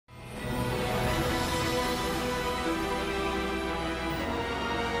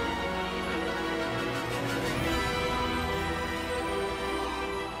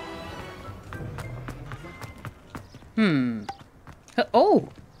Hmm. Oh!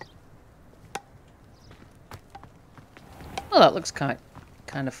 Well, that looks kind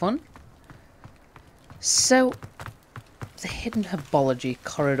of fun. So, the hidden herbology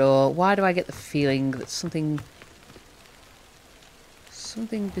corridor. Why do I get the feeling that something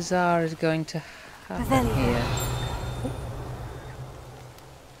bizarre is going to happen here?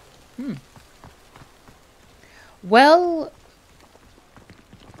 Hmm. Well,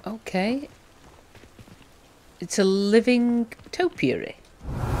 okay. It's a living topiary.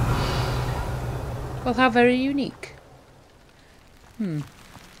 Well, how very unique.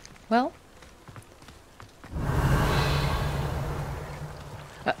 Well.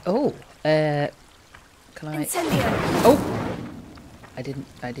 Can I? Incendio. Oh! I didn't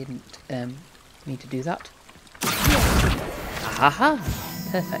mean to do that. Aha!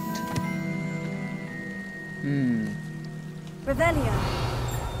 Perfect. Revelio.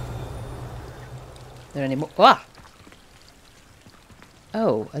 Are there any more? Ah!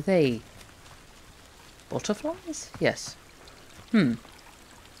 Oh, are they butterflies? Yes.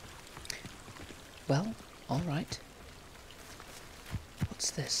 Well, alright.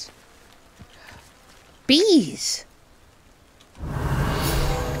 What's this? Bees!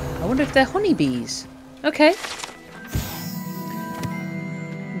 I wonder if they're honeybees. Okay.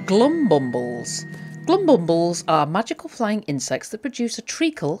 Glumbumbles. Glumbumbles are magical flying insects that produce a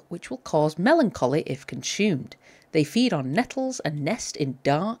treacle which will cause melancholy if consumed. They feed on nettles and nest in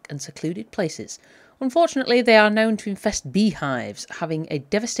dark and secluded places. Unfortunately, they are known to infest beehives, having a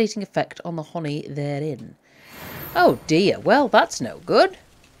devastating effect on the honey therein. Oh dear, well that's no good.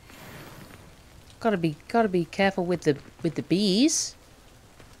 Gotta be careful with the bees.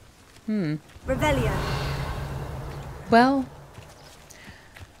 Revelio. Well,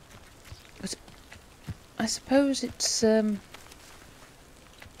 I suppose it's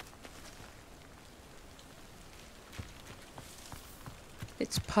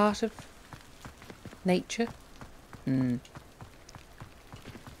part of nature.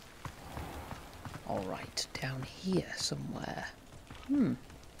 All right, down here somewhere. Anything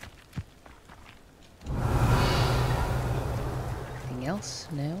else?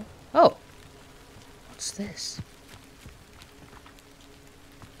 No. Oh, what's this?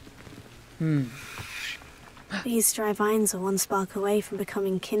 These dry vines are one spark away from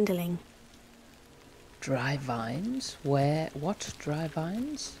becoming kindling. Dry vines? Where? What dry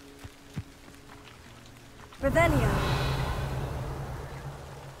vines? Revelio.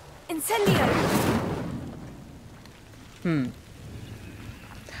 Incendio.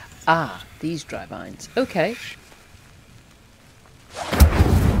 Ah, these dry vines. Okay.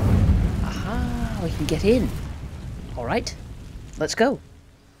 Aha, we can get in. All right, let's go.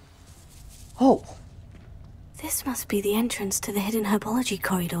 Oh. This must be the entrance to the hidden herbology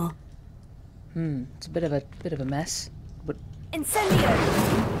corridor. It's a bit of a mess, but Incendio.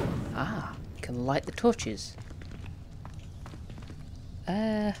 ah, we can light the torches.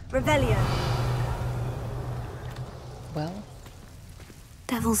 Revelio. Well,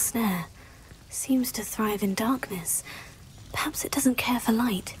 Devil's Snare seems to thrive in darkness. Perhaps it doesn't care for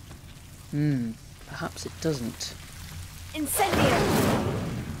light. perhaps it doesn't. Incendio.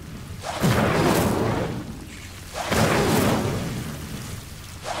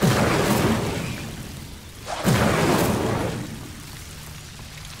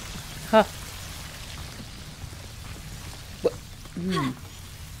 Huh.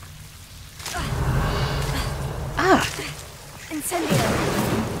 Ah! Incendio.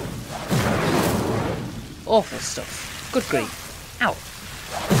 Awful stuff. Good grief. Ow.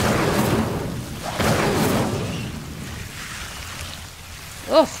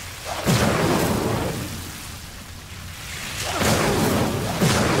 Oh.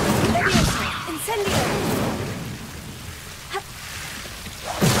 Incendio.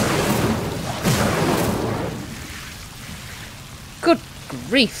 Good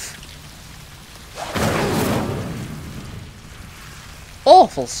grief.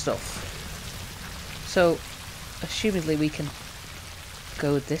 Awful stuff. So, assumedly we can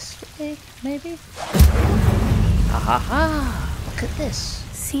go this way, maybe? Ha! Look at this.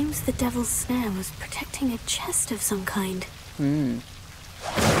 Seems the Devil's Snare was protecting a chest of some kind.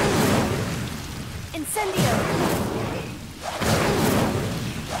 Incendio.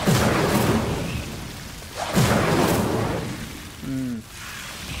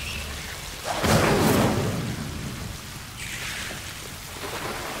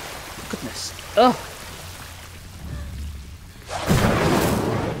 Goodness. Oh.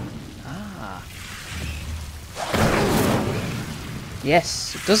 Ah.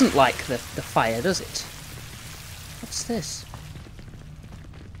 Yes, it doesn't like the fire, does it? What's this?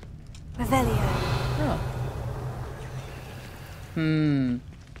 Revelio. Oh. Well,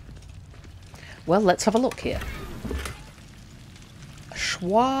 let's have a look here.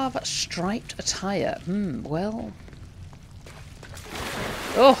 Suave striped attire. Well.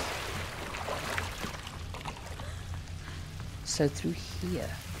 Oh! So through here.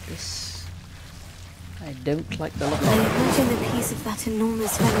 This... I don't like the look of it. I imagine a piece of that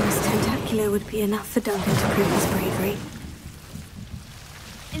enormous venomous tentacular would be enough for Duncan to prove his bravery.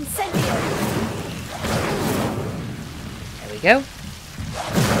 Incendio! There we go.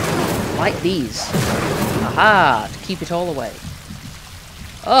 Like these. Aha! To keep it all away.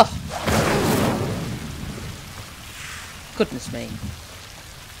 Oh! Goodness me.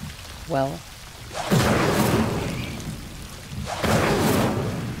 Well.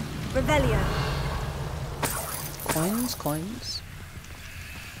 Revelio. Coins, coins.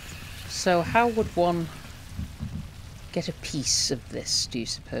 So how would one get a piece of this, do you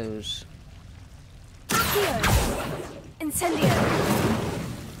suppose? Incendio.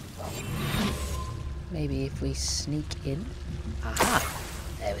 Maybe if we sneak in. Aha!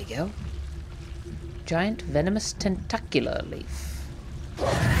 There we go. Giant venomous tentacular leaf.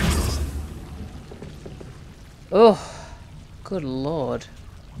 Oh, good lord.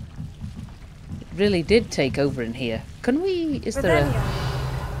 It really did take over in here. Can we... is there a...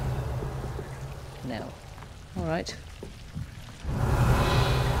 No. Alright.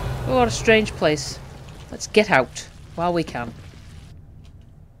 Oh, what a strange place. Let's get out while we can.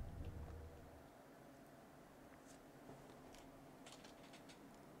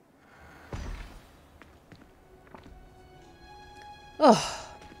 Oh,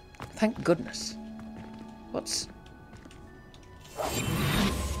 thank goodness. What's...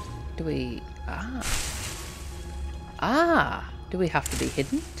 Do we... Ah! Do we have to be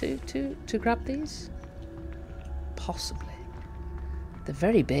hidden to grab these? Possibly. They're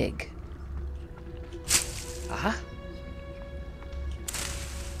very big. Aha!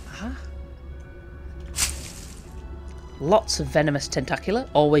 Aha! Lots of venomous tentacular,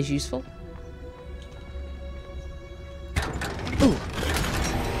 always useful. Ooh.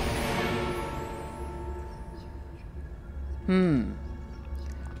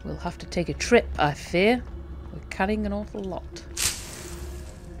 We'll have to take a trip, I fear. We're carrying an awful lot.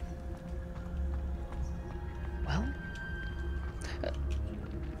 Well...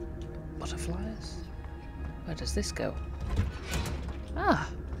 butterflies? Where does this go? Ah!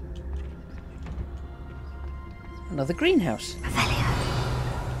 Another greenhouse.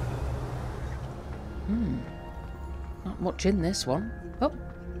 Not much in this one. Oh!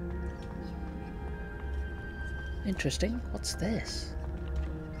 Interesting. What's this?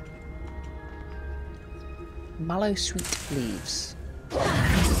 Mallow sweet leaves.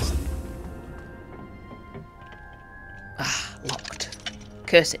 Ah, locked.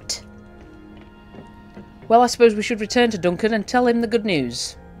 Curse it. Well, I suppose we should return to Duncan and tell him the good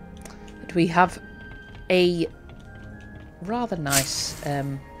news. That we have a rather nice,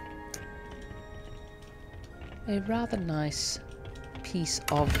 piece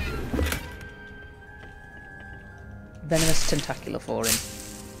of venomous tentacular for him.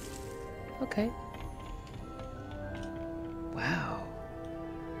 Okay. Wow.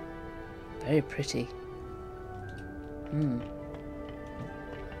 Very pretty.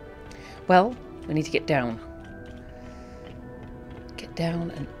 Well, we need to get down. Get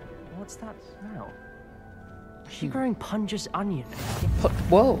down and... What's that smell? Is she growing pungus onion?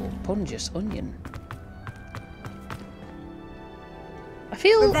 Whoa, pungus onion. I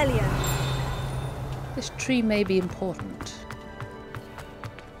feel this tree may be important.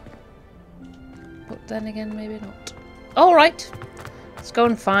 But then again, maybe not. Alright. Let's go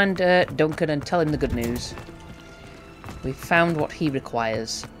and find Duncan and tell him the good news. We've found what he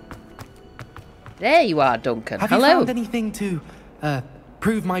requires. There you are, Duncan. Have Hello. you found anything to,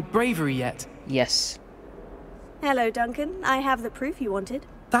 prove my bravery yet? Yes. Hello, Duncan. I have the proof you wanted.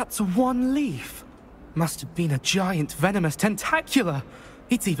 That's one leaf. Must have been a giant venomous tentacular.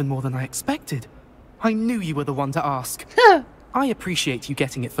 It's even more than I expected. I knew you were the one to ask. I appreciate you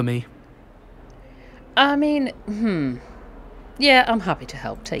getting it for me. I mean, yeah, I'm happy to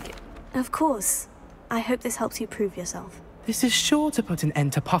help. Take it. Of course. I hope this helps you prove yourself. This is sure to put an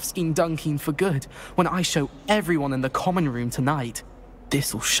end to Puffskein Duncan for good when I show everyone in the common room tonight.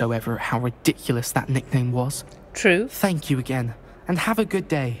 This'll show Everett how ridiculous that nickname was. True. Thank you again, and have a good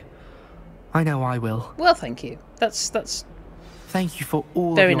day. I know I will. Well, thank you. That's Thank you for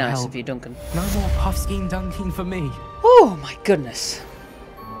all very of your nice help. of you, Duncan. No more Puffskein Duncan for me. Oh my goodness.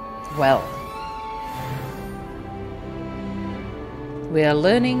 Well, we are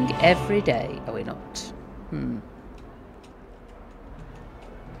learning every day, are we not?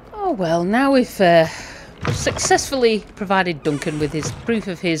 Oh well, now we've successfully provided Duncan with his proof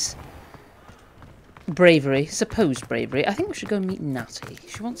of his bravery, supposed bravery. I think we should go meet Natty.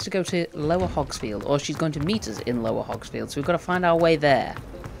 She wants to go to Lower Hogsfield, or she's going to meet us in Lower Hogsfield, so we've got to find our way there.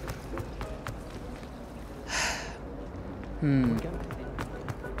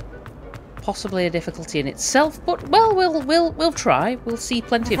 Possibly a difficulty in itself, but well, we'll try. We'll see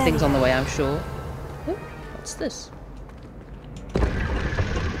plenty of things on the way, I'm sure. Oh, what's this?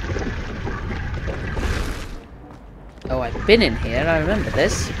 Oh, I've been in here. I remember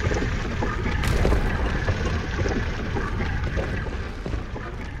this.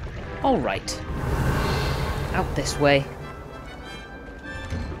 All right. Out this way.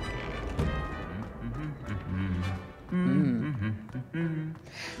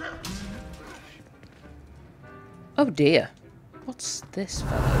 Oh dear. What's this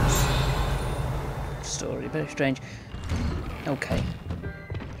fellow's story? Very strange. Okay.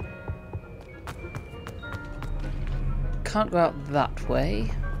 Can't go out that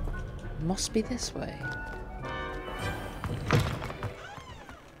way. Must be this way.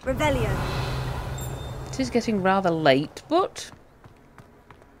 Rebellion. It is getting rather late, but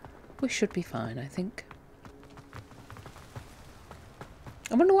we should be fine, I think.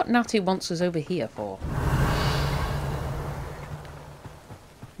 I wonder what Natty wants us over here for.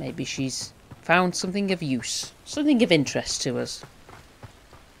 Maybe she's found something of use, something of interest to us.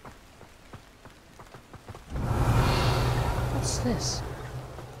 What's this?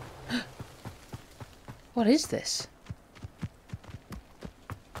 What is this?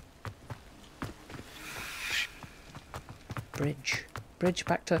 Bridge. Bridge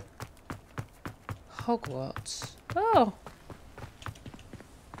back to Hogwarts. Oh.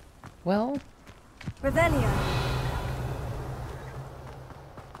 Well. Rebellion.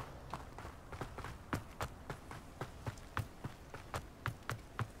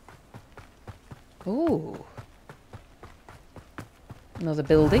 Ooh. Another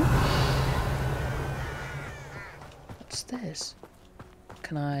building. What's this?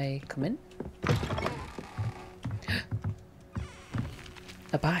 Can I come in?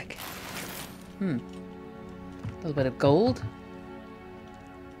 A bag. A little bit of gold.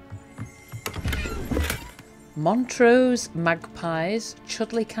 Montrose Magpies,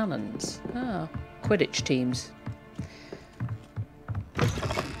 Chudley Cannons. Ah, Quidditch teams.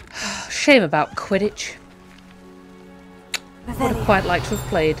 Shame about Quidditch. Would have quite liked to have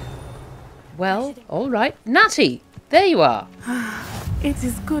played. Well, all right. Natty, there you are. It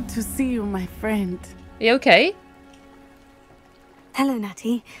is good to see you, my friend. Are you okay? Hello,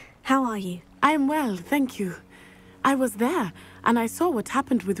 Natty. How are you? I'm well, thank you. I was there, and I saw what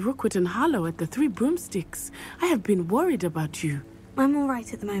happened with Rookwood and Harlow at the Three Broomsticks. I have been worried about you. I'm all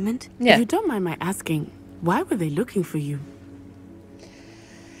right at the moment. Yeah. If you don't mind my asking, why were they looking for you?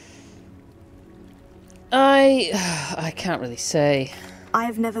 I can't really say.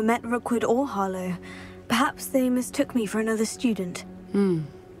 I've never met Rookwood or Harlow. Perhaps they mistook me for another student.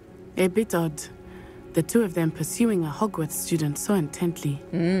 A bit odd. The two of them pursuing a Hogwarts student so intently.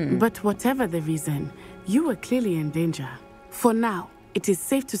 But whatever the reason, you were clearly in danger. For now, it is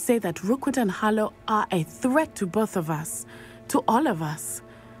safe to say that Rookwood and Harlow are a threat to both of us. To all of us.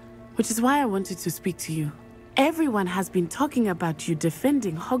 Which is why I wanted to speak to you. Everyone has been talking about you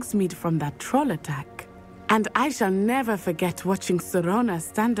defending Hogsmeade from that troll attack. And I shall never forget watching Serona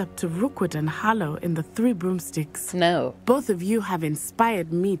stand up to Rookwood and Harlow in the Three Broomsticks. No. Both of you have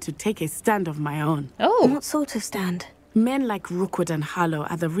inspired me to take a stand of my own. Oh. What sort of stand? Men like Rookwood and Harlow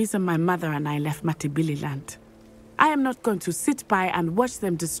are the reason my mother and I left Matabeleland. I am not going to sit by and watch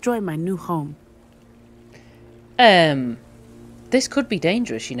them destroy my new home. This could be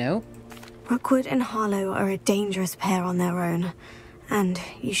dangerous, you know. Rookwood and Harlow are a dangerous pair on their own. And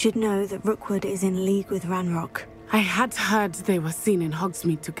you should know that Rookwood is in league with Ranrock. I had heard they were seen in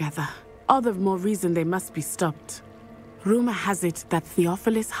Hogsmeade together. All the more reason they must be stopped. Rumor has it that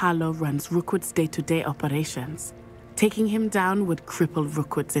Theophilus Harlow runs Rookwood's day-to-day operations. Taking him down would cripple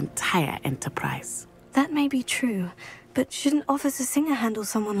Rookwood's entire enterprise. That may be true, but shouldn't Officer Singer handle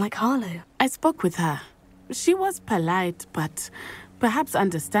someone like Harlow? I spoke with her. She was polite, but perhaps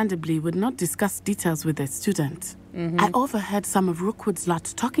understandably would not discuss details with a student. I overheard some of Rookwood's lot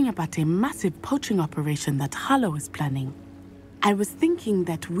talking about a massive poaching operation that Harlow is planning. I was thinking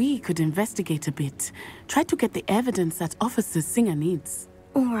that we could investigate a bit, try to get the evidence that Officer Singer needs.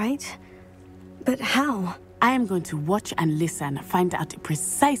 All right. But how? I am going to watch and listen, find out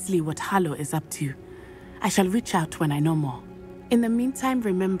precisely what Harlow is up to. I shall reach out when I know more. In the meantime,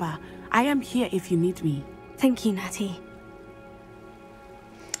 remember, I am here if you need me. Thank you, Natty.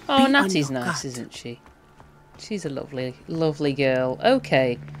 Oh, Be Natty's on your nice, guard. isn't she? She's a lovely, lovely girl.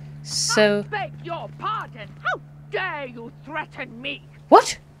 Okay. So... I beg your pardon. How dare you threaten me?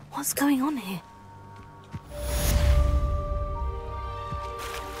 What? What's going on here?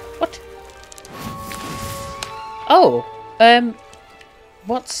 What? Oh,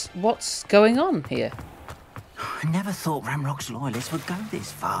 what's going on here? I never thought Ramrock's loyalists would go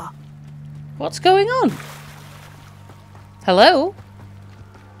this far. What's going on? Hello?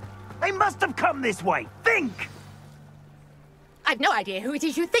 They must have come this way. Think! I've no idea who it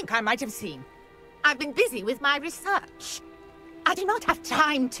is you think I might have seen. I've been busy with my research. I do not have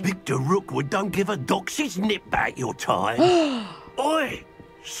time to... Victor Rookwood don't give a doxy's nip back your time. Oi!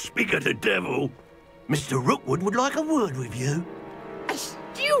 Speak of the devil. Mr. Rookwood would like a word with you. A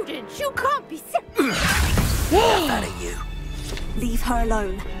student? You can't be serious. Out of you. Leave her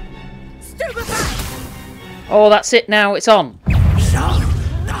alone. Stupefy! Oh, that's it now. It's on. So,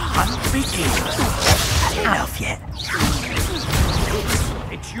 the hunt begins. Enough yet.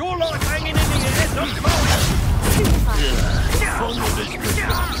 It's your life hanging in the air, not mine. Follow this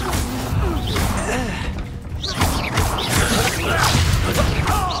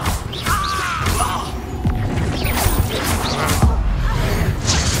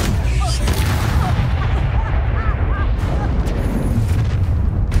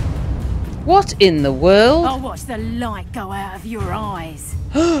What in the world? I'll watch the light go out of your eyes.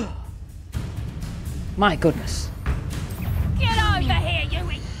 My goodness. Get over here, you...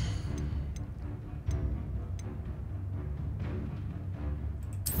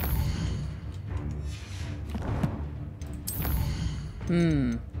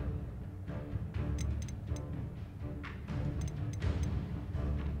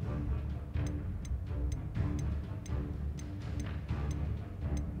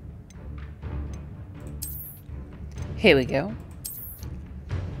 Here we go.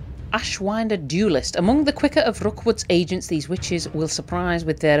 Ashwinder Duelist. Among the quicker of Rookwood's agents, these witches will surprise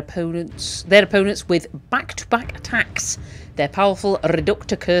with their opponents with back-to-back attacks. Their powerful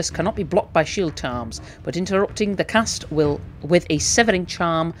Reductor curse cannot be blocked by shield charms, but interrupting the cast with a severing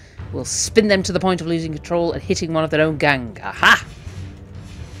charm will spin them to the point of losing control and hitting one of their own gang. Aha!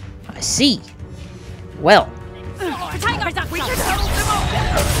 I see. Well.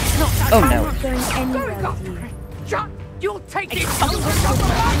 Oh no. You'll take it! And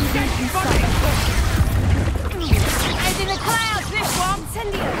in the clouds, this one!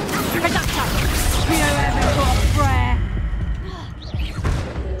 Incendio! Reductor! You haven't got a prayer!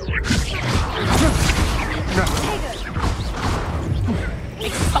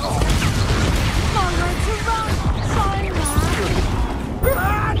 Nowhere to run! Simon!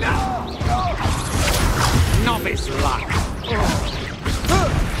 novice luck.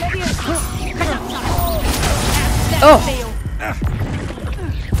 Oh!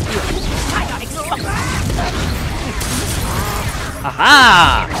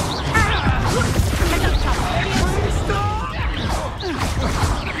 Aha!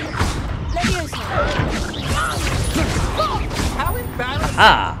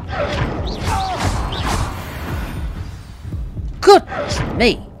 Aha! Goodness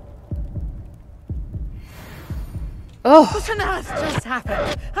me! Oh! What on earth just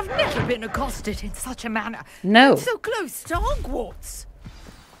happened? I've never been accosted in such a manner. No. I'm so close to Hogwarts.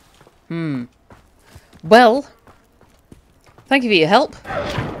 Well, thank you for your help.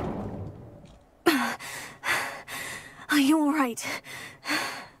 Are you all right?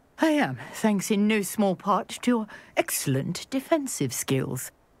 I am, thanks in no small part to your excellent defensive skills.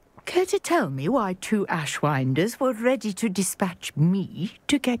 Care to tell me why two Ashwinders were ready to dispatch me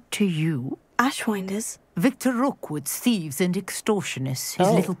to get to you? Ashwinders? Victor Rookwood's thieves and extortionists, his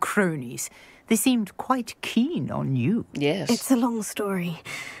little cronies. They seemed quite keen on you. Yes. It's a long story,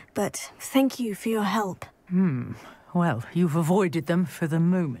 but thank you for your help. Well, you've avoided them for the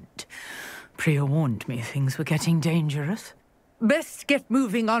moment. Priya warned me things were getting dangerous. Best get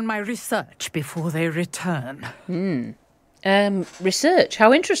moving on my research before they return. Research,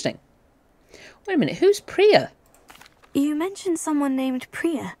 how interesting. Wait a minute, who's Priya? You mentioned someone named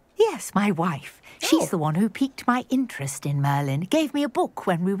Priya. Yes, my wife. She's the one who piqued my interest in Merlin. Gave me a book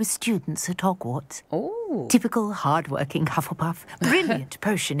when we were students at Hogwarts. Oh. Typical hard-working Hufflepuff. Brilliant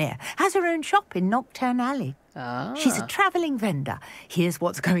potioneer. Has her own shop in Knockturn Alley. Ah. She's a travelling vendor. Hears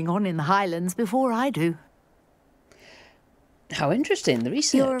what's going on in the Highlands before I do. How interesting, the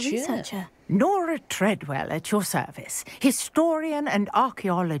research. You're a yeah. researcher. Nora Treadwell at your service. Historian and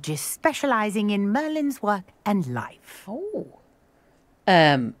archaeologist specialising in Merlin's work and life. Oh.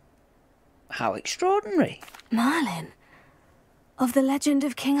 How extraordinary. Merlin? Of the legend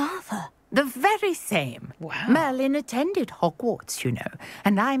of King Arthur? The very same. Wow. Merlin attended Hogwarts, you know,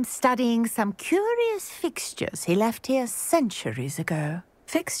 and I'm studying some curious fixtures he left here centuries ago.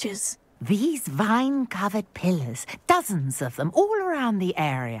 fixtures? These vine-covered pillars, dozens of them, all around the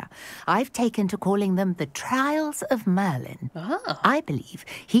area. I've taken to calling them the Trials of Merlin. Ah. I believe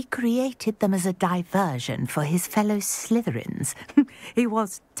he created them as a diversion for his fellow Slytherins. He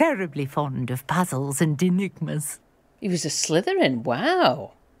was terribly fond of puzzles and enigmas. He was a Slytherin.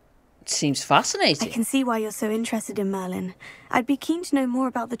 Wow. It seems fascinating. I can see why you're so interested in Merlin. I'd be keen to know more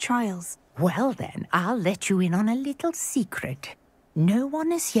about the trials. Well then, I'll let you in on a little secret. No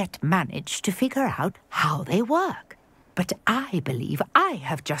one has yet managed to figure out how they work. But I believe I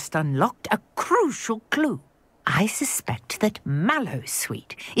have just unlocked a crucial clue. I suspect that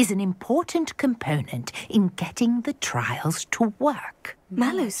mallowsweet is an important component in getting the trials to work.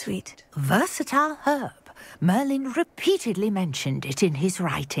 Mallowsweet? Versatile herb. Merlin repeatedly mentioned it in his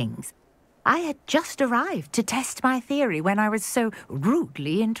writings. I had just arrived to test my theory when I was so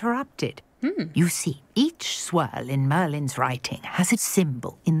rudely interrupted. You see, each swirl in Merlin's writing has a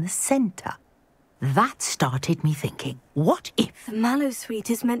symbol in the centre. That started me thinking, what if... The mallowsweet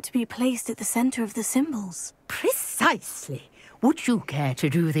is meant to be placed at the centre of the symbols. Precisely. Would you care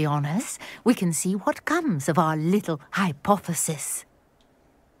to do the honours? We can see what comes of our little hypothesis.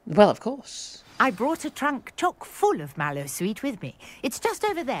 Well, of course. I brought a trunk chock full of mallowsweet with me. It's just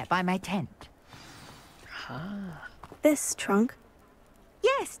over there by my tent. Ah. This trunk?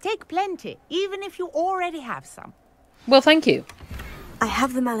 Yes, take plenty, even if you already have some. Well, thank you. I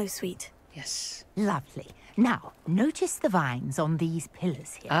have the mallowsweet. Yes. Lovely. Now, notice the vines on these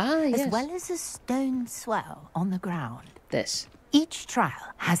pillars here. Ah, yes. As well as a stone swell on the ground. This. Each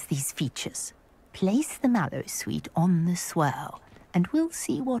trial has these features. Place the mallowsweet on the swirl, and we'll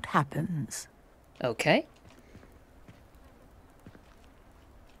see what happens. Okay.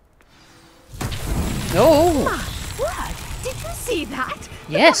 Oh! My word! Did you see that?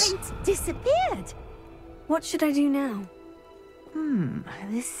 Yes. The vines disappeared. What should I do now?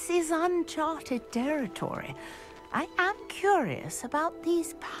 This is uncharted territory. I am curious about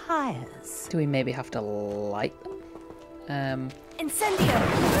these pyres. Do we maybe have to light them? Incendio!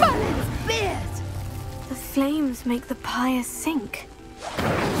 Merlin's beard! The flames make the pyre sink.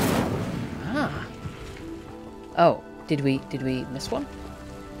 Ah. Oh, did we miss one?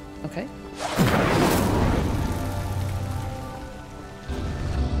 Okay.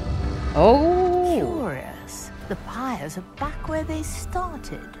 Oh! Curious. The pyres are back where they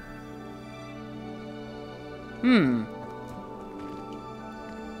started.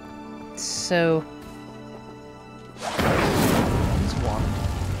 So... There's one.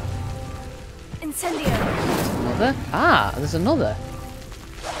 Incendio! Another? Ah, there's another.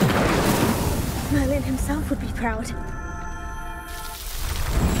 Merlin himself would be proud.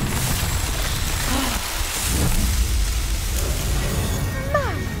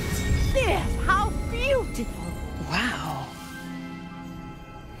 Yes, how beautiful! Wow.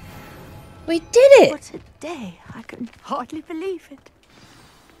 We did it! What a day. I can hardly believe it.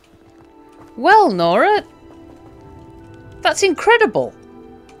 Well, Nora, that's incredible.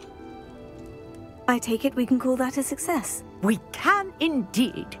 I take it we can call that a success. We can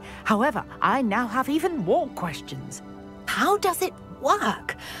indeed. However, I now have even more questions. How does it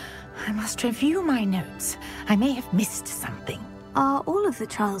work? I must review my notes. I may have missed something. Are all of the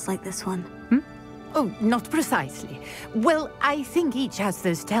trials like this one? Oh, not precisely. Well, I think each has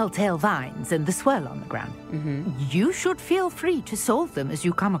those telltale vines and the swirl on the ground. You should feel free to solve them as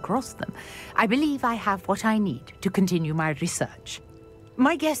you come across them. I believe I have what I need to continue my research.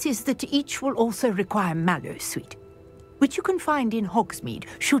 My guess is that each will also require mallowsweet, which you can find in Hogsmeade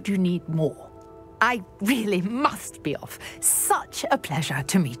should you need more. I really must be off. Such a pleasure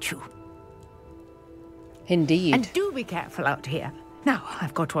to meet you. Indeed. And do be careful out here. Now,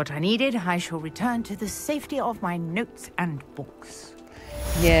 I've got what I needed. I shall return to the safety of my notes and books.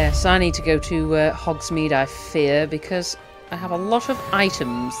 Yes, I need to go to Hogsmeade, I fear, because I have a lot of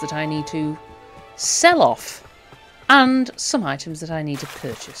items that I need to sell off. And some items that I need to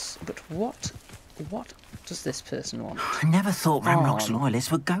purchase. But what does this person want? I never thought Ranrock's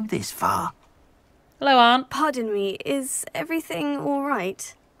loyalists would go this far. Hello, Aunt. Pardon me, is everything all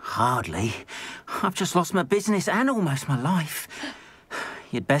right? Hardly. I've just lost my business and almost my life.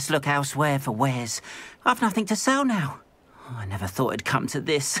 You'd best look elsewhere for wares. I've nothing to sell now. I never thought it'd come to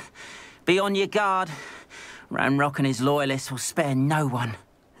this. Be on your guard. Ranrock and his loyalists will spare no one.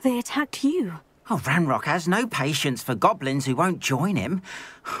 They attacked you. Oh, Ranrock has no patience for goblins who won't join him.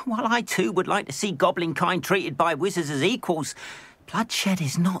 While I too would like to see goblin kind treated by wizards as equals, bloodshed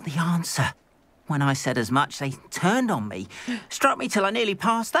is not the answer. When I said as much, they turned on me, struck me till I nearly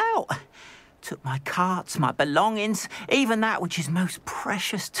passed out. Took my carts, my belongings, even that which is most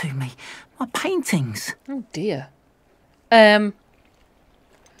precious to me, my paintings. Oh dear.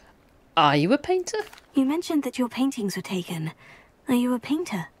 Are you a painter? You mentioned that your paintings were taken. Are you a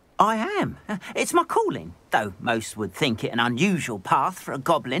painter? I am. It's my calling, though most would think it an unusual path for a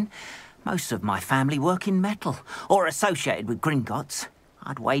goblin. Most of my family work in metal, or associated with Gringotts.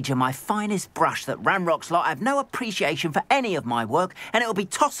 I'd wager my finest brush that Ranrock's lot have no appreciation for any of my work, and it'll be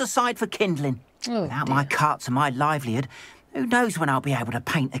tossed aside for kindling. Oh, Without dear. my carts and my livelihood, who knows when I'll be able to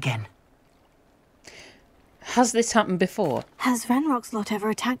paint again? Has this happened before? Has Ranrock's lot ever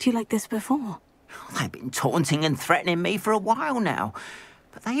attacked you like this before? They've been taunting and threatening me for a while now,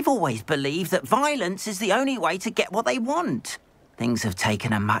 but they've always believed that violence is the only way to get what they want. Things have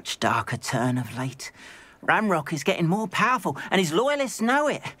taken a much darker turn of late. Ranrock is getting more powerful, and his loyalists know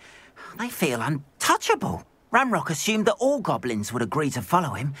it. They feel untouchable. Ranrock assumed that all goblins would agree to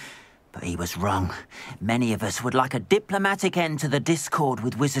follow him, but he was wrong. Many of us would like a diplomatic end to the discord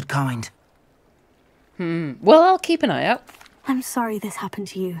with wizard kind. Well, I'll keep an eye out. I'm sorry this happened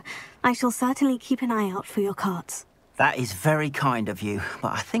to you. I shall certainly keep an eye out for your carts. That is very kind of you,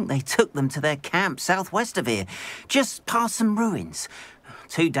 but I think they took them to their camp southwest of here, just past some ruins.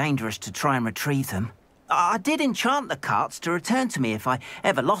 Too dangerous to try and retrieve them. I did enchant the carts to return to me if I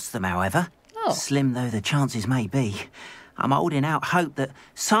ever lost them, however. Oh. Slim though the chances may be, I'm holding out hope that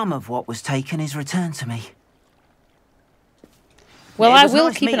some of what was taken is returned to me. Well, It I was will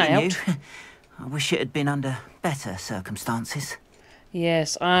nice keep an eye meeting out. you. I wish it had been under better circumstances.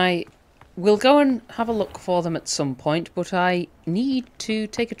 Yes, I will go and have a look for them at some point, but I need to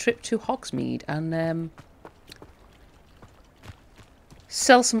take a trip to Hogsmeade and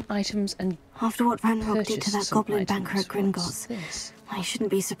sell some items and After what Ranrock did to purchase that some goblin items. banker at What's Gringotts, this? I shouldn't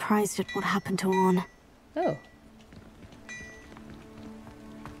be surprised at what happened to Orn. Oh.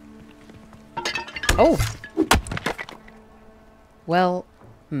 Oh. Well,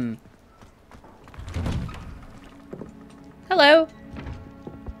 Hello.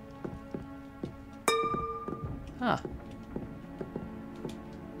 Ah.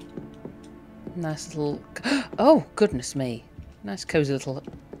 Nice little... Oh, goodness me. Nice cozy little...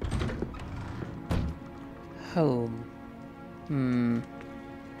 home.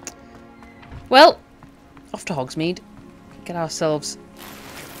 Well, off to Hogsmeade. Get ourselves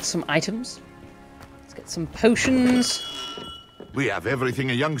some items. Let's get some potions. We have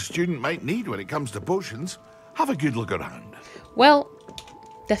everything a young student might need when it comes to potions. Have a good look around. Well,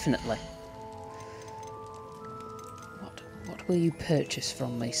 definitely. What will you purchase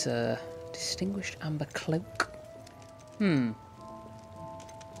from me, sir? Distinguished amber cloak.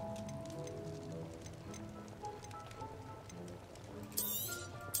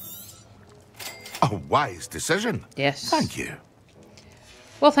 A wise decision. Yes. Thank you.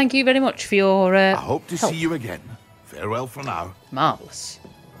 Well, thank you very much for your I hope to help. see you again. Farewell for now. Marvellous.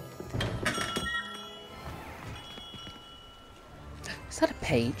 Is that a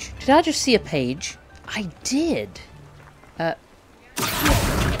page? Did I just see a page? I did.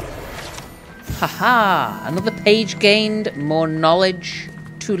 Haha! Another page gained, more knowledge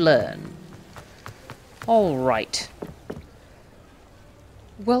to learn. Alright.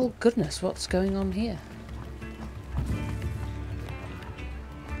 Well, goodness, what's going on here?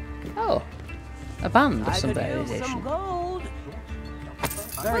 Oh. A band of some variation. gold.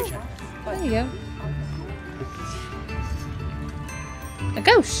 There you go. A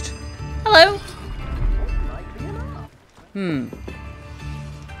ghost. Hello.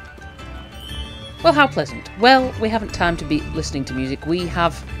 Well, how pleasant. Well, we haven't time to be listening to music. We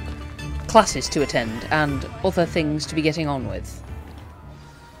have classes to attend and other things to be getting on with.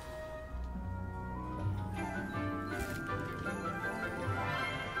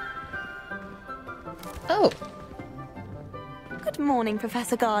 Oh. Good morning,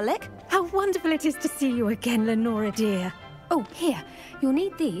 Professor Garlick. How wonderful it is to see you again, Lenora dear. Oh, here. You'll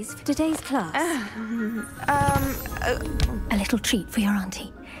need these for today's class. A little treat for your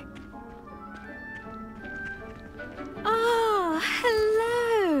auntie. Ah,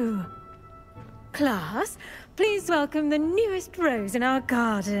 hello. Class, please welcome the newest rose in our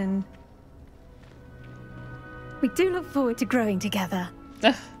garden. We do look forward to growing together.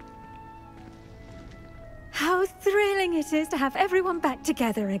 How thrilling it is to have everyone back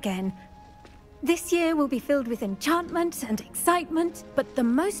together again. This year will be filled with enchantment and excitement, but the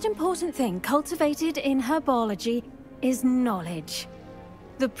most important thing cultivated in herbology is knowledge.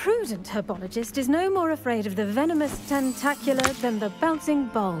 The prudent herbologist is no more afraid of the venomous tentacular than the bouncing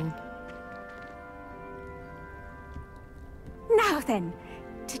bulb. Now then,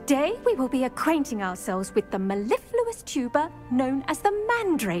 today we will be acquainting ourselves with the mellifluous tuber known as the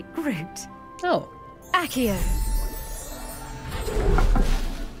mandrake root. Oh. Accio.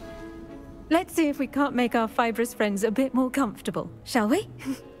 Let's see if we can't make our fibrous friends a bit more comfortable, shall we?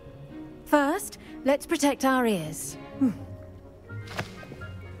 First, let's protect our ears.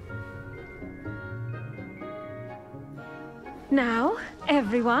 Now,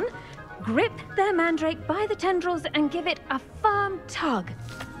 everyone, grip their mandrake by the tendrils and give it a firm tug.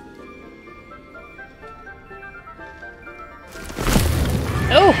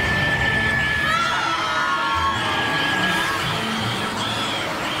 Oh!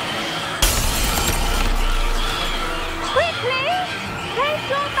 Quickly! Place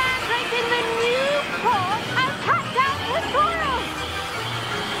your mandrake in the new pot and cut down the soil!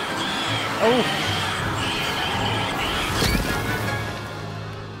 Oh!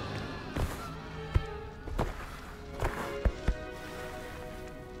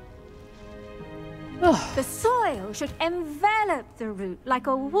 The soil should envelop the root like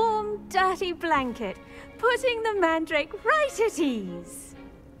a warm, dirty blanket, putting the mandrake right at ease.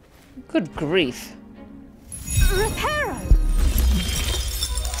 Good grief. Reparo!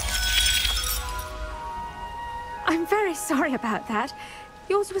 I'm very sorry about that.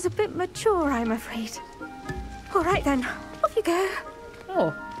 Yours was a bit mature, I'm afraid. All right then, off you go.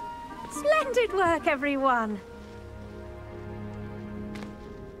 Oh. Splendid work, everyone.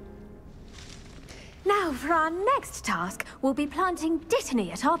 Now, for our next task, we'll be planting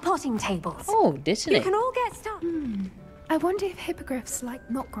dittany at our potting tables. Oh, dittany. You can all get started. I wonder if hippogriffs like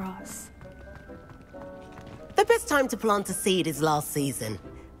knotgrass. The best time to plant a seed is last season.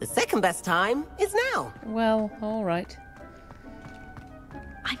 The second best time is now. Well, all right.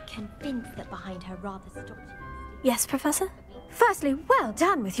 I'm convinced that behind her rather stodgy... Yes, Professor? Firstly, well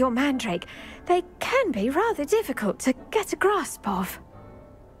done with your mandrake. They can be rather difficult to get a grasp of.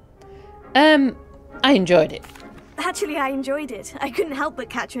 I enjoyed it. Actually, I enjoyed it. I couldn't help but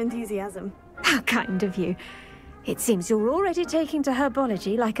catch your enthusiasm. How kind of you. It seems you're already taking to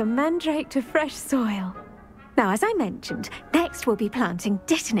herbology like a mandrake to fresh soil. Now, as I mentioned, next we'll be planting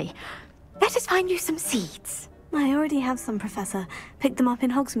dittany. Let us find you some seeds. I already have some, Professor. Picked them up in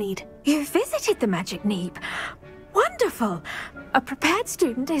Hogsmeade. You visited the Magic Neep. Wonderful! A prepared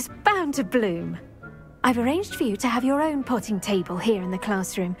student is bound to bloom. I've arranged for you to have your own potting table here in the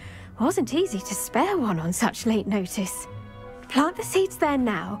classroom. Wasn't easy to spare one on such late notice. Plant the seeds there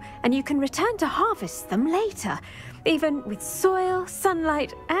now, and you can return to harvest them later. Even with soil,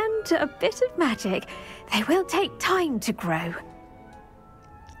 sunlight, and a bit of magic, they will take time to grow.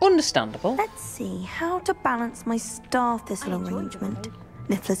 Understandable. Let's see, how to balance my star thistle arrangement.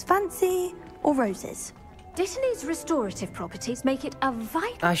 Niffler's fancy or roses? Dittany's restorative properties make it a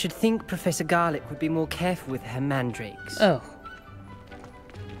vital... I should think Professor Garlick would be more careful with her mandrakes. Oh.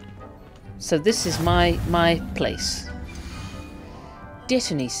 So this is my place.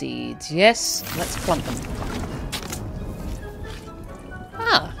 Dittany seeds. Yes, let's plant them.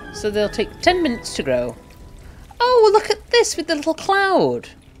 Ah, so they'll take 10 minutes to grow. Oh, look at this with the little cloud.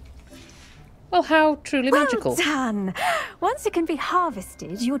 Well, how truly magical. Well done! Once it can be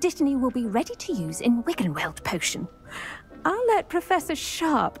harvested, your dittany will be ready to use in Wiggenweld potion. I'll let Professor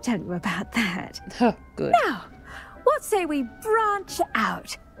Sharp tell you about that. Oh, good. Now, what say we branch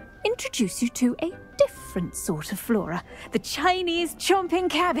out? Introduce you to a different sort of flora, the Chinese chomping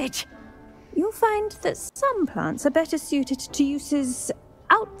cabbage. You'll find that some plants are better suited to uses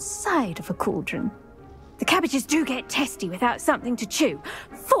outside of a cauldron. The cabbages do get testy without something to chew.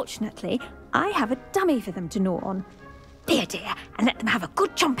 Fortunately, I have a dummy for them to gnaw on. Dear, and let them have a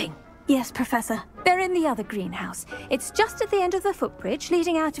good chomping. Yes, Professor. They're in the other greenhouse. It's just at the end of the footbridge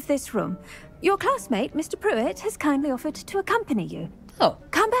leading out of this room. Your classmate, Mr. Pruitt, has kindly offered to accompany you. Oh.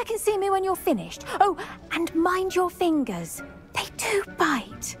 Come back and see me when you're finished. Oh, and mind your fingers. They do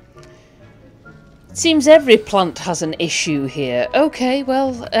bite. It seems every plant has an issue here. Okay,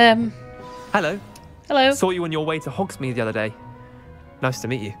 well, Hello. Hello. Saw you on your way to Hogsmeade the other day. Nice to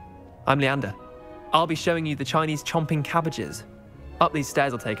meet you. I'm Leander. I'll be showing you the Chinese chomping cabbages. Up these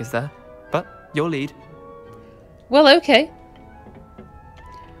stairs will take us there, but you'll lead. Well, okay.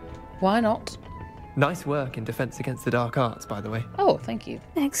 Why not? Nice work in Defense Against the Dark Arts, by the way. Oh, thank you.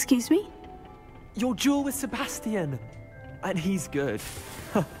 Excuse me? Your duel with Sebastian. And he's good.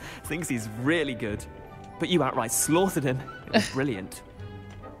 Thinks he's really good. But you outright slaughtered him. It was brilliant.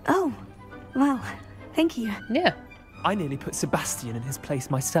 Oh, well, thank you. Yeah. I nearly put Sebastian in his place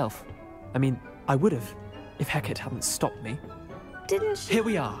myself. I mean, I would have, if Hecate hadn't stopped me. Didn't she? Here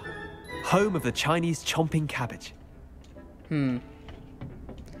we are. Home of the Chinese chomping cabbage.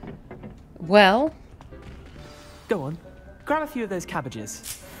 Well... Go on. Grab a few of those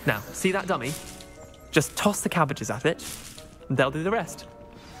cabbages. Now, see that dummy? Just toss the cabbages at it, and they'll do the rest.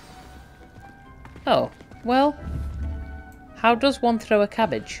 Oh, well... How does one throw a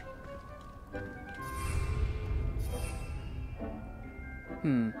cabbage?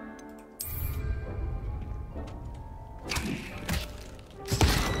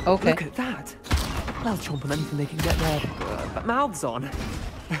 Okay. Look at that. They'll chomp on anything they can get their mouths on.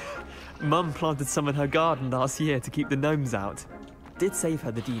 Mum planted some in her garden last year to keep the gnomes out. Did save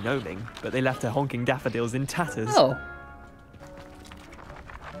her the de-gnoming, but they left her honking daffodils in tatters. Oh.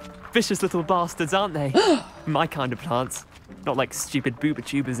 Vicious little bastards, aren't they? My kind of plants. Not like stupid booba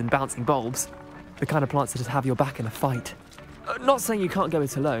tubers and bouncing bulbs. The kind of plants that just have your back in a fight. Not saying you can't go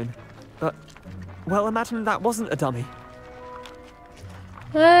it alone, but... Well, imagine that wasn't a dummy.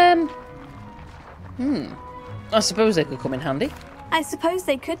 I suppose they could come in handy. I suppose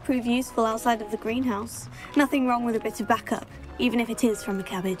they could prove useful outside of the greenhouse. Nothing wrong with a bit of backup, even if it is from a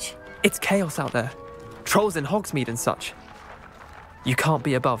cabbage. It's chaos out there. Trolls in Hogsmeade and such. You can't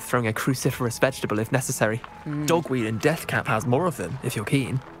be above throwing a cruciferous vegetable if necessary. Dogweed and deathcap has more of them, if you're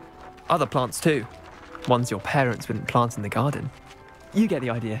keen. Other plants too. Ones your parents wouldn't plant in the garden. You get the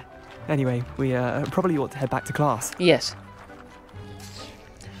idea. Anyway, we probably ought to head back to class. Yes.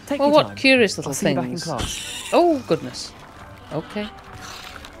 Take well, your what time. curious little I'll see you things. back in class. Oh, goodness. Okay.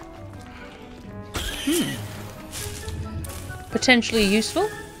 Potentially useful.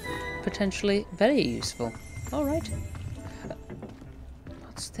 Potentially very useful. All right.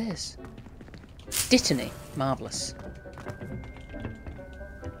 What's this? Dittany. Marvellous.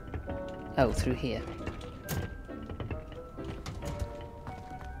 Oh, through here.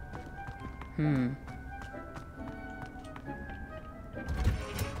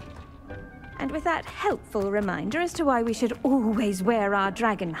 And with that helpful reminder as to why we should always wear our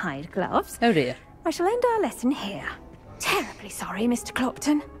dragon hide gloves, Oh dear. I shall end our lesson here. Terribly sorry, Mr.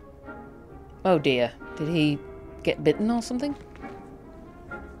 Clopton. Oh dear. Did he get bitten or something?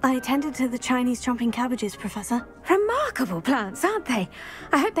 I attended to the Chinese chomping cabbages, Professor. Remarkable plants, aren't they?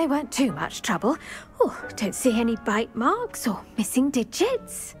 I hope they weren't too much trouble. Oh, don't see any bite marks or missing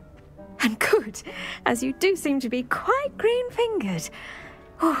digits. And good, as you do seem to be quite green-fingered.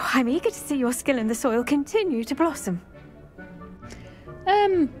 Oh, I'm eager to see your skill in the soil continue to blossom.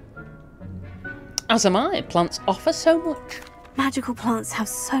 As am I. Plants offer so much. Magical plants have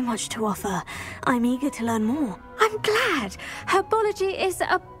so much to offer. I'm eager to learn more. I'm glad. Herbology is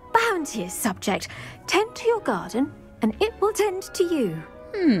a bounteous subject. Tend to your garden, and it will tend to you.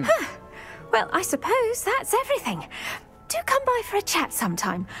 Well, I suppose that's everything. Do come by for a chat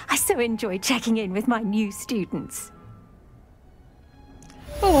sometime. I so enjoy checking in with my new students.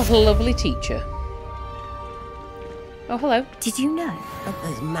 Oh, what a lovely teacher. Oh, hello. Did you know?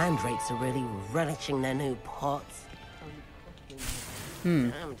 Those mandrakes are really relishing their new pots.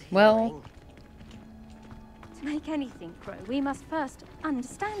 Well, To make anything grow, we must first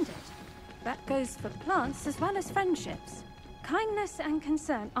understand it. That goes for plants as well as friendships. Kindness and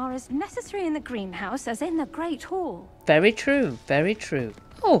concern are as necessary in the greenhouse as in the Great Hall. very true. Very true.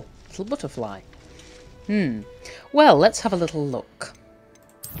 Oh, little butterfly. Well, let's have a little look.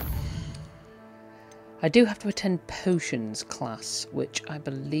 I do have to attend potions class, which I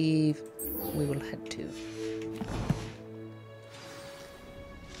believe we will head to.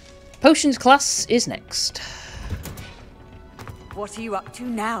 Potions class is next. What are you up to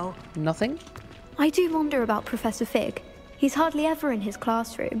now? Nothing? I do wonder about Professor Fig. He's hardly ever in his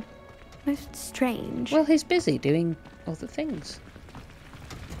classroom. Most strange. Well, he's busy doing other things.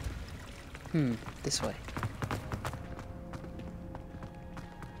 This way.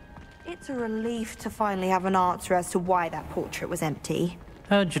 It's a relief to finally have an answer as to why that portrait was empty.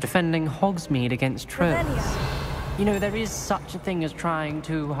 Heard you're defending Hogsmeade against trolls. You know, there is such a thing as trying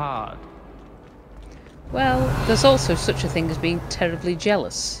too hard. Well, there's also such a thing as being terribly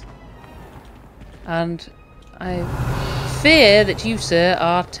jealous. And I fear that you, sir,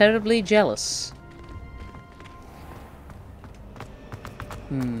 are terribly jealous.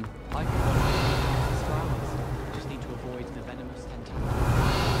 I just need to avoid the venomous tentacular.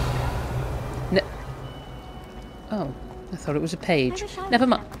 No. Oh, I thought it was a page. Never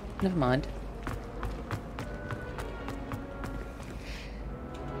mind. Never mind.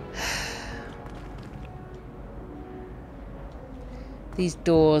 These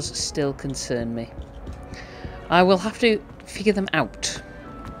doors still concern me. I will have to figure them out.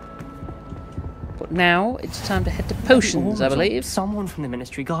 But now it's time to head to potions, I believe. Someone from the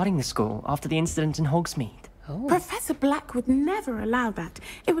ministry guarding the school after the incident in Hogsmeade. Oh. Professor Black would never allow that.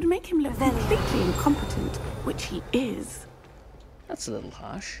 It would make him look completely incompetent, which he is. That's a little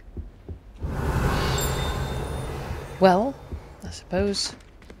harsh. Well, I suppose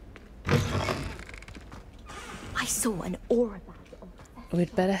I saw an aura badge.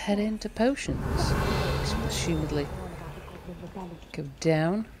 we'd better head into potions. This will assumedly go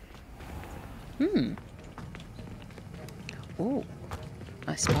down. Oh,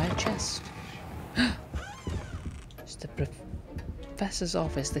 I spy a chest. It's the professor's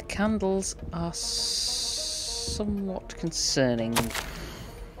office. The candles are somewhat concerning.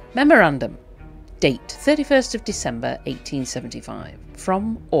 Memorandum. Date 31st of December 1875.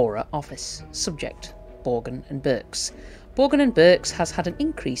 From Aura Office. Subject Borgin and Burke's. Borgin and Burke's has had an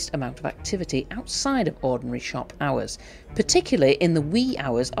increased amount of activity outside of ordinary shop hours, particularly in the wee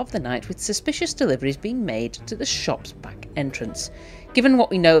hours of the night, with suspicious deliveries being made to the shop's back entrance. Given what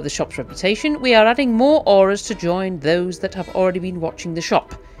we know of the shop's reputation, we are adding more auras to join those that have already been watching the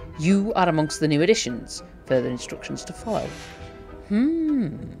shop. You are amongst the new additions. Further instructions to follow.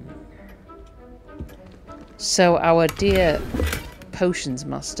 So our dear potions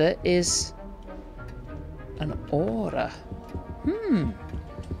master is an aura.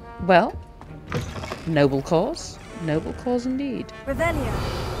 Well, noble cause. Noble cause indeed. Revelio.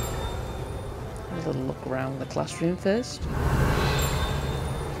 Have a little look around the classroom first.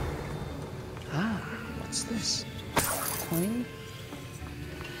 Ah, what's this? Coin?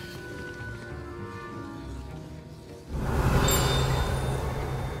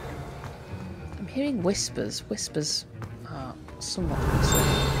 I'm hearing whispers. Whispers are somewhat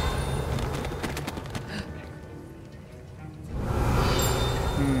concerning.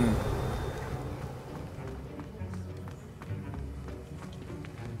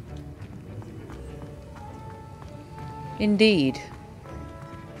 Indeed.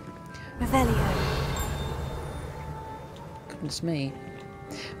 Revelio. Goodness me.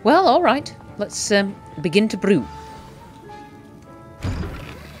 Well, all right. Let's begin to brew.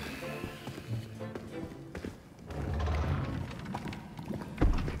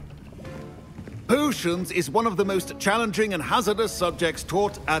 Potions is one of the most challenging and hazardous subjects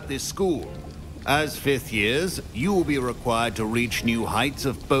taught at this school. As fifth years, you will be required to reach new heights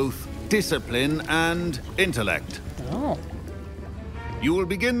of both discipline and intellect. Oh. You will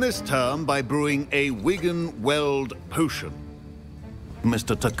begin this term by brewing a Wiggenweld potion.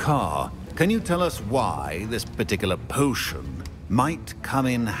 Mr. Takar, can you tell us why this particular potion might come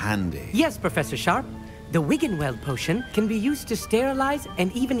in handy? Yes, Professor Sharp. The Wiggenweld potion can be used to sterilize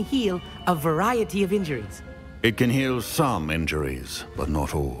and even heal a variety of injuries. It can heal some injuries, but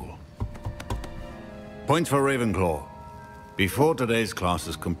not all. Points for Ravenclaw. Before today's class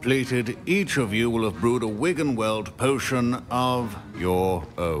is completed, each of you will have brewed a Wiggenweld potion of your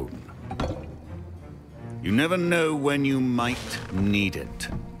own. You never know when you might need it.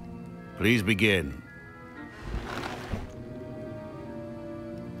 Please begin.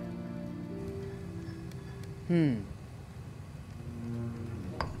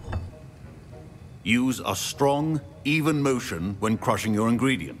 Use a strong, even motion when crushing your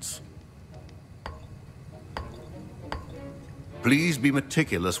ingredients. Please be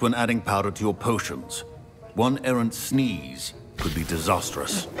meticulous when adding powder to your potions. One errant sneeze could be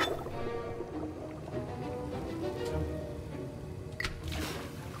disastrous.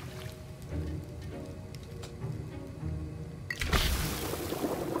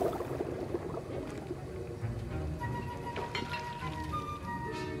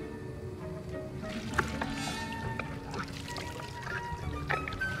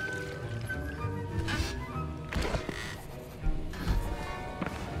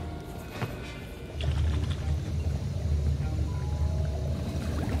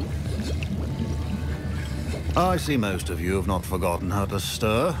 I see most of you have not forgotten how to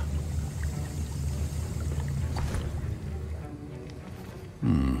stir.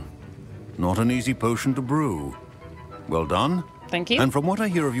 Not an easy potion to brew. Well done. Thank you. And from what I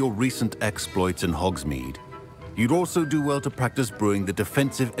hear of your recent exploits in Hogsmeade, you'd also do well to practice brewing the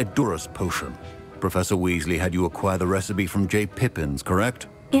defensive Edurus potion. Professor Weasley had you acquire the recipe from J. Pippin's, correct?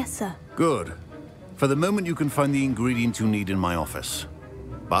 Yes, sir. Good. For the moment, you can find the ingredients you need in my office.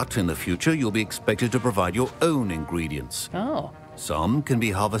 But in the future, you'll be expected to provide your own ingredients. Oh. Some can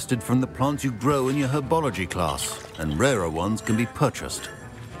be harvested from the plants you grow in your herbology class, and rarer ones can be purchased.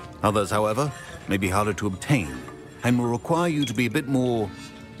 Others, however, may be harder to obtain, and will require you to be a bit more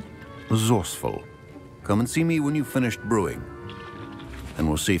resourceful. Come and see me when you've finished brewing, and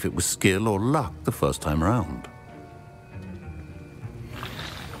we'll see if it was skill or luck the first time around.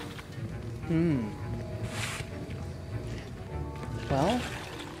 Well...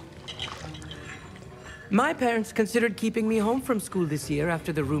 My parents considered keeping me home from school this year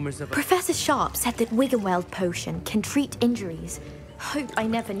after the rumors of... Professor Sharp said that Wiggenweld potion can treat injuries. Hope I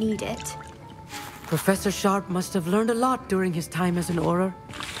never need it. Professor Sharp must have learned a lot during his time as an Auror.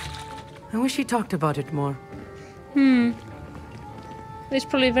 I wish he talked about it more. It's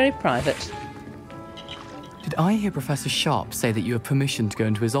probably very private. Did I hear Professor Sharp say that you have permission to go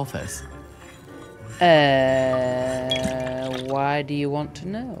into his office? Why do you want to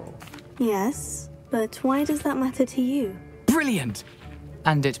know? Yes, but why does that matter to you? Brilliant!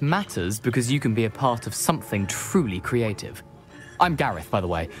 And it matters because you can be a part of something truly creative. I'm Gareth, by the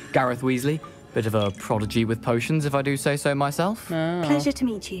way. Gareth Weasley. Bit of a prodigy with potions, if I do say so myself. Pleasure to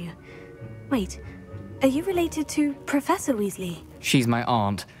meet you. Wait, are you related to Professor Weasley? She's my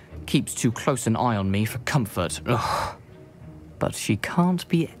aunt. Keeps too close an eye on me for comfort. Ugh. But she can't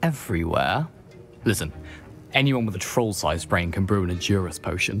be everywhere. Listen, anyone with a troll-sized brain can brew an Edurus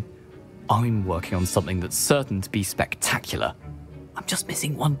potion. I'm working on something that's certain to be spectacular. I'm just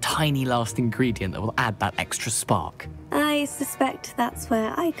missing one tiny last ingredient that will add that extra spark. I suspect that's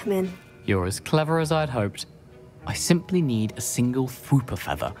where I come in. You're as clever as I'd hoped. I simply need a single Fwooper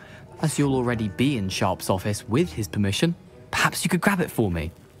feather. As you'll already be in Sharp's office with his permission, perhaps you could grab it for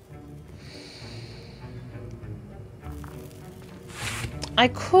me. I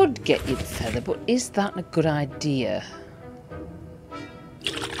could get you the feather, but is that a good idea?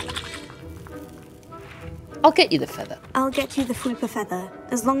 I'll get you the feather. I'll get you the Fwooper feather,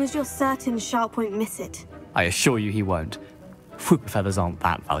 as long as you're certain Sharp won't miss it. I assure you he won't. Fwooper feathers aren't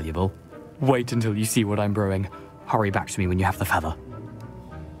that valuable. Wait until you see what I'm brewing. Hurry back to me when you have the feather.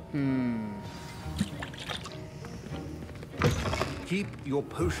 Keep your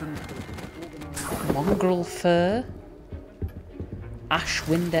potion. Mongrel fur.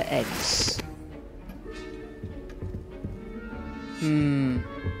 Ashwinder eggs.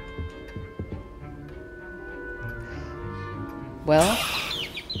 Well,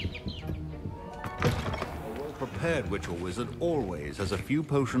 A well-prepared witch or wizard always has a few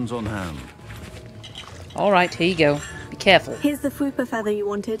potions on hand. alright, here you go. Be careful. Here's the Fwooper feather you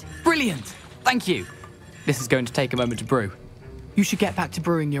wanted. Brilliant! Thank you! This is going to take a moment to brew. You should get back to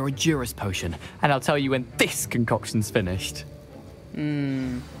brewing your Edurus potion, and I'll tell you when this concoction's finished.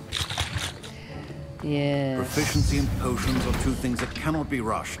 Yeah. Proficiency in potions are two things that cannot be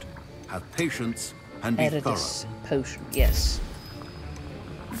rushed. Have patience and be Eridus thorough. potion, yes.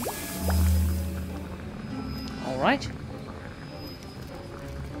 Alright.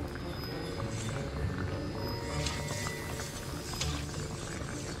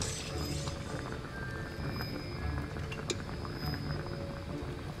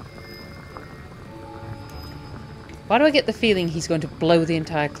 Why do I get the feeling he's going to blow the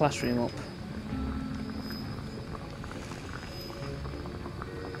entire classroom up?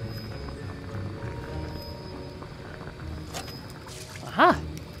 Aha!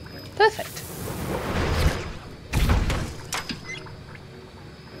 Perfect.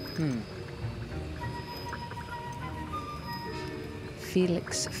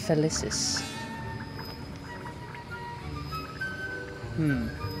 Felix Felicis.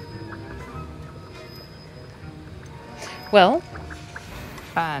 Well.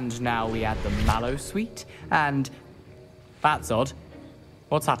 And now we add the mallow sweet, and... That's odd.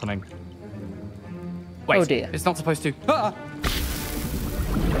 What's happening? Wait, Oh dear. It's not supposed to... Ah!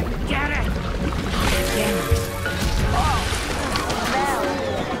 Get it!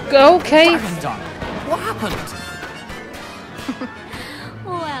 Okay. Dragon done. What happened?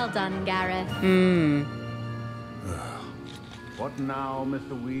 Well done, Gareth. What now,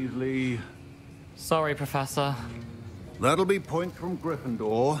 Mr. Weasley? Sorry, Professor. That'll be point from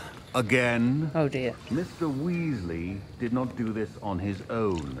Gryffindor. Again. Oh dear. Mr. Weasley did not do this on his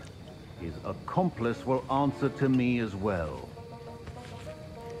own. His accomplice will answer to me as well.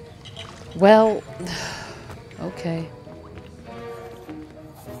 Well, okay.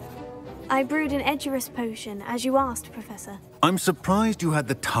 I brewed an Edurus potion, as you asked, Professor. I'm surprised you had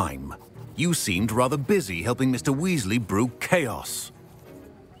the time. You seemed rather busy helping Mr. Weasley brew chaos.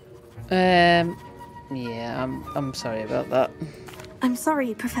 Yeah, I'm sorry about that. I'm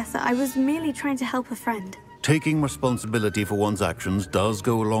sorry, Professor. I was merely trying to help a friend. Taking responsibility for one's actions does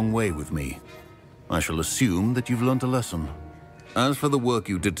go a long way with me. I shall assume that you've learnt a lesson. As for the work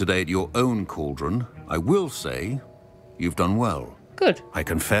you did today at your own cauldron, I will say you've done well. Good. I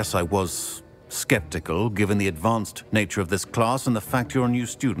confess I was skeptical, given the advanced nature of this class and the fact you're a new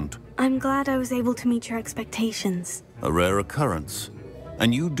student. I'm glad I was able to meet your expectations. A rare occurrence.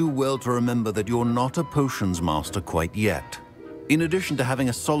 And you do well to remember that you're not a potions master quite yet. In addition to having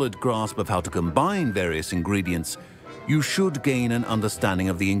a solid grasp of how to combine various ingredients, you should gain an understanding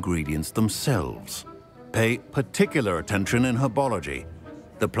of the ingredients themselves. Pay particular attention in herbology.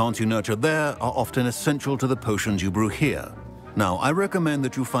 The plants you nurture there are often essential to the potions you brew here. Now, I recommend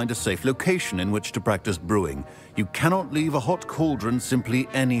that you find a safe location in which to practice brewing. You cannot leave a hot cauldron simply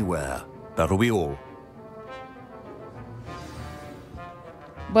anywhere. That'll be all.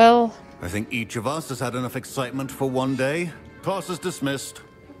 Well... I think each of us has had enough excitement for one day. Class is dismissed.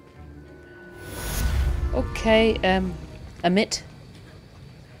 Okay, Amit.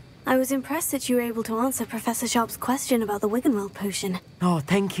 I was impressed that you were able to answer Professor Sharp's question about the Wiggenweld potion. Oh,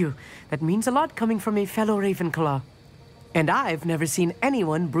 thank you. That means a lot coming from a fellow Ravenclaw. And I've never seen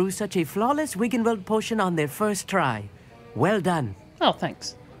anyone brew such a flawless Wiggenweld potion on their first try. Well done. Oh,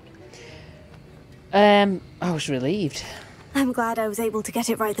 thanks. I was relieved. I'm glad I was able to get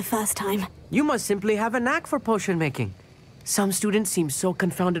it right the first time. You must simply have a knack for potion making. Some students seem so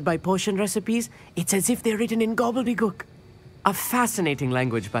confounded by potion recipes, it's as if they're written in gobbledygook. A fascinating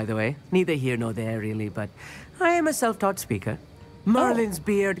language, by the way. Neither here nor there, really, but I am a self-taught speaker. Merlin's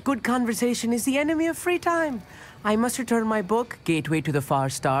beard, good conversation is the enemy of free time. I must return my book, Gateway to the Far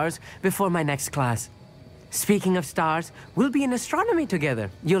Stars, before my next class. Speaking of stars, we'll be in astronomy together.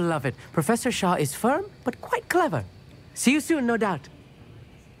 You'll love it. Professor Shaw is firm, but quite clever. See you soon, no doubt.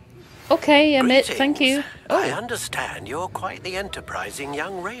 Okay, Emmett, thank you. I understand you're quite the enterprising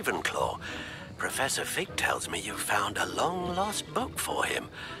young Ravenclaw. Professor Fig tells me you found a long-lost book for him.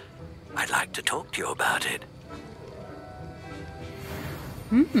 I'd like to talk to you about it.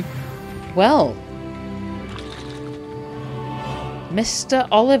 Well, Mr.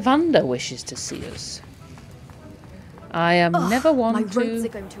 Ollivander wishes to see us. I am never one to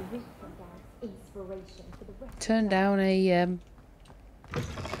turn down a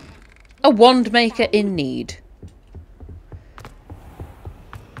wand maker in need.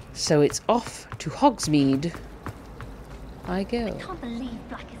 So it's off to Hogsmeade I go. I can't believe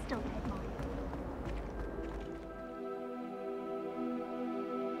Black is still there.